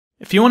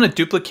If you want to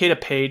duplicate a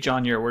page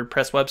on your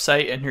WordPress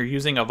website and you're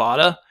using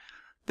Avada,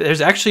 there's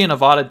actually an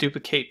Avada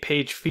duplicate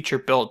page feature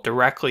built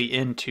directly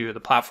into the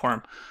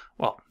platform,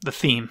 well, the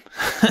theme.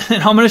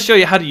 And I'm going to show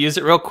you how to use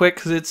it real quick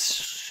because it's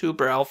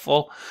super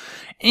helpful.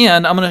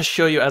 And I'm going to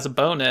show you as a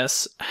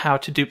bonus how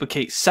to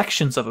duplicate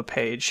sections of a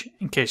page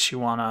in case you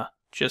want to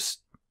just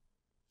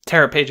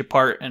tear a page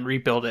apart and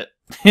rebuild it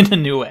in a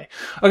new way.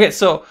 Okay,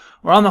 so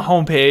we're on the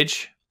home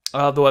page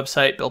of the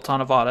website built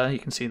on Avada. You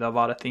can see the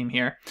Avada theme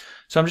here.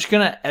 So I'm just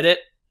going to edit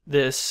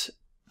this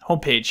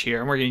homepage here,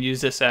 and we're going to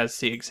use this as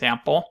the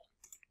example.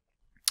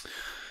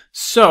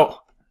 So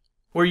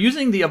we're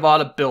using the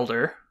Avada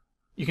builder.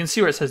 You can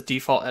see where it says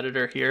default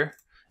editor here.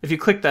 If you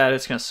click that,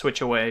 it's going to switch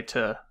away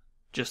to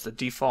just the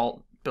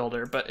default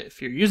builder. But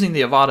if you're using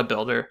the Avada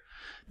builder,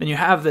 then you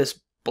have this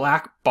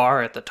black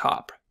bar at the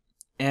top.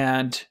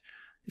 And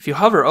if you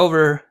hover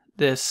over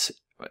this,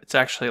 it's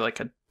actually like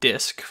a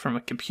disk from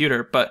a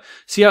computer, but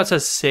see how it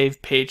says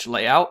save page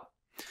layout?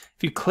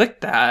 If you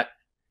click that,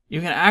 you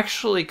can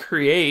actually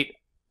create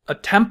a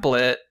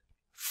template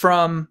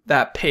from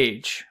that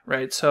page,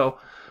 right? So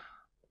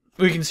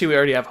we can see we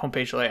already have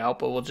homepage layout,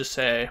 but we'll just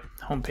say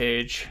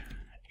homepage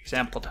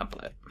example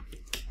template.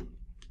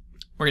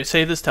 We're going to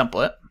save this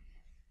template.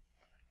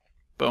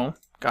 Boom,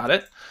 got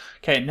it.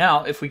 Okay,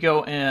 now if we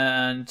go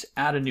and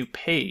add a new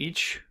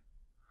page,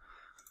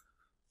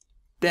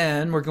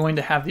 then we're going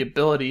to have the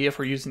ability, if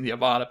we're using the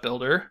Avada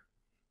builder,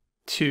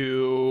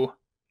 to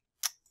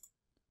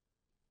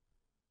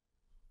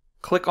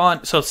click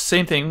on, so it's the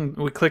same thing,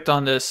 we clicked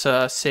on this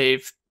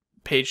save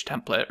page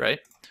template, right?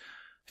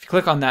 If you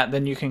click on that,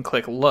 then you can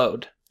click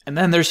load. And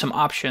then there's some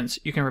options.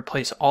 You can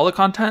replace all the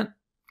content,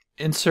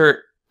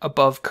 insert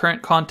above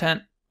current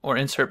content, or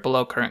insert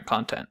below current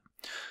content.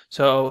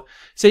 So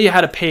say you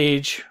had a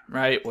page,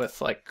 right, with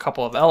like a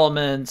couple of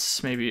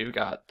elements, maybe you've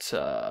got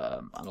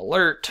an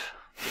alert,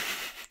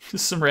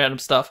 just some random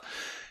stuff.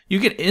 You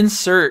can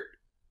insert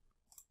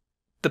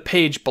the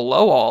page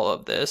below all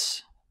of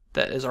this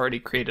that is already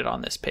created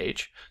on this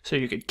page. So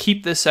you could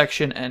keep this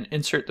section and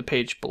insert the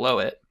page below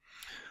it.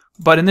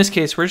 But in this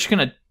case, we're just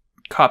going to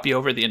copy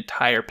over the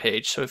entire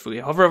page. So if we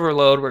hover over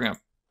load, we're going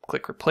to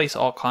click replace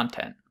all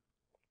content.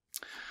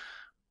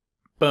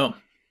 Boom.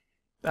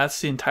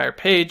 That's the entire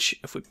page.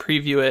 If we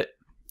preview it,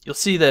 you'll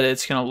see that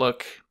it's going to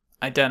look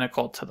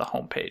identical to the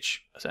home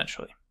page,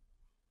 essentially.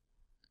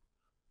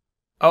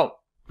 Oh,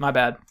 my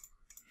bad.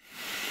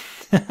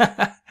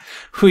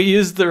 We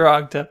used the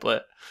wrong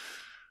template.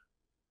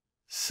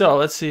 So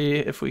let's see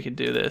if we can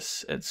do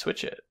this and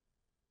switch it.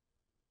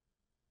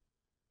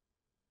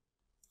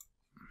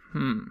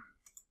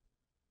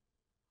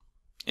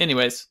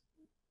 Anyways.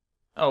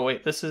 Oh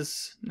wait, this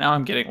is, now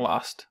I'm getting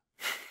lost.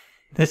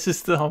 This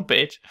is the home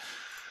page.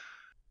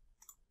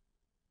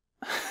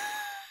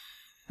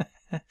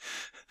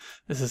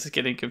 This is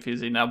getting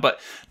confusing now, but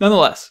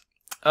nonetheless,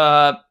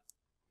 that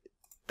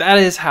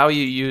is how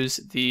you use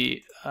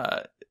the,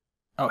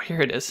 oh,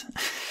 here it is.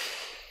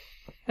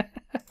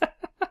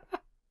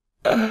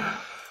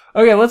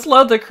 Okay, let's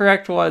load the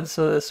correct one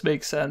so this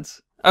makes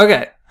sense.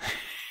 Okay.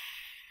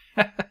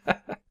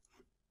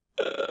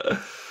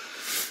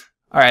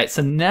 All right,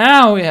 so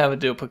now we have a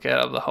duplicate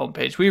of the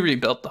homepage. We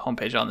rebuilt the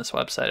homepage on this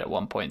website at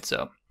one point,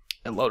 so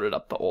it loaded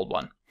up the old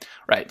one.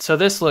 Right, so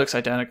this looks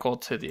identical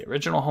to the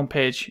original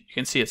homepage. You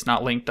can see it's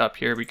not linked up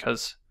here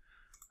because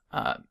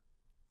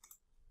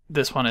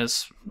this one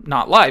is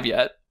not live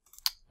yet.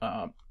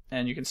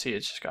 And you can see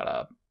it's just got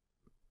a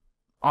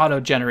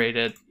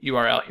auto-generated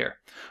URL here.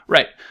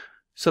 Right,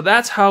 so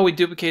that's how we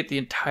duplicate the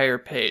entire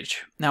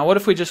page. Now, what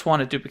if we just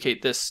want to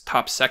duplicate this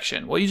top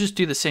section? Well, you just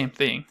do the same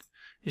thing.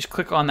 You just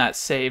click on that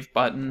save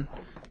button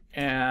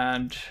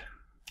and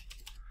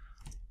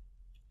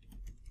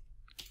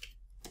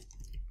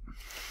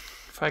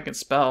if I can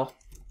spell.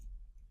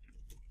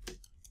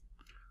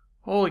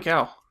 Holy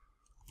cow.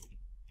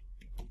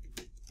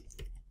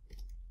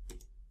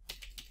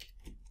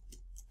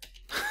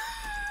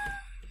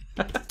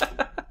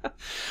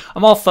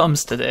 I'm all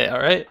thumbs today, all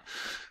right?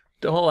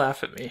 Don't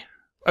laugh at me.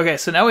 Okay,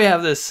 so now we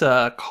have this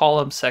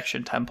column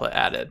section template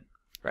added,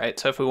 right?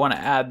 So if we want to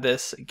add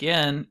this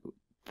again,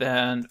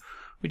 then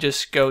we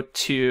just go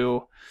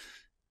to,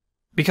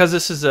 because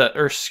this is a,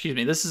 or excuse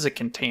me, this is a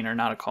container,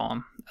 not a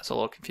column. That's a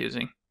little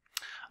confusing.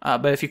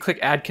 But if you click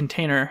add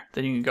container,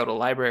 then you can go to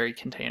library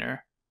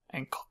container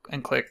and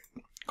click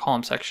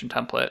column section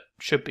template.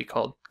 Should be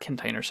called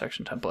container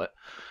section template.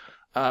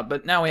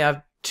 But now we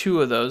have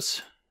two of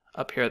those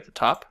up here at the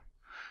top.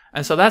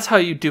 And so that's how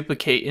you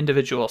duplicate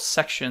individual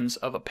sections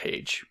of a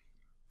page.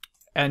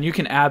 And you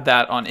can add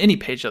that on any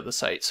page of the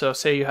site. So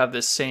say you have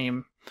this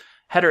same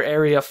header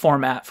area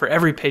format for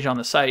every page on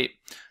the site,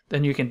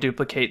 then you can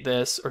duplicate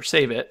this or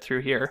save it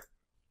through here.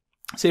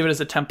 Save it as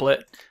a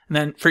template. And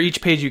then for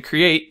each page you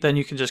create, then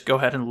you can just go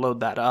ahead and load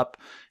that up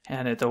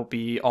and it'll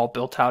be all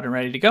built out and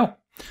ready to go.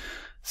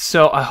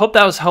 So I hope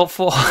that was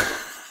helpful.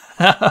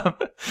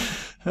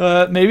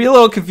 Maybe a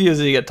little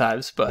confusing at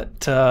times,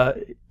 but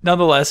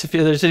nonetheless, if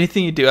there's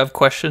anything you do have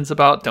questions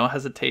about, don't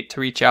hesitate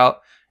to reach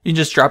out. You can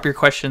just drop your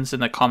questions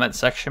in the comment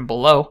section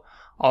below.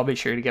 I'll be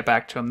sure to get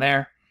back to him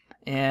there.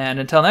 And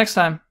until next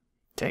time,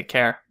 take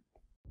care.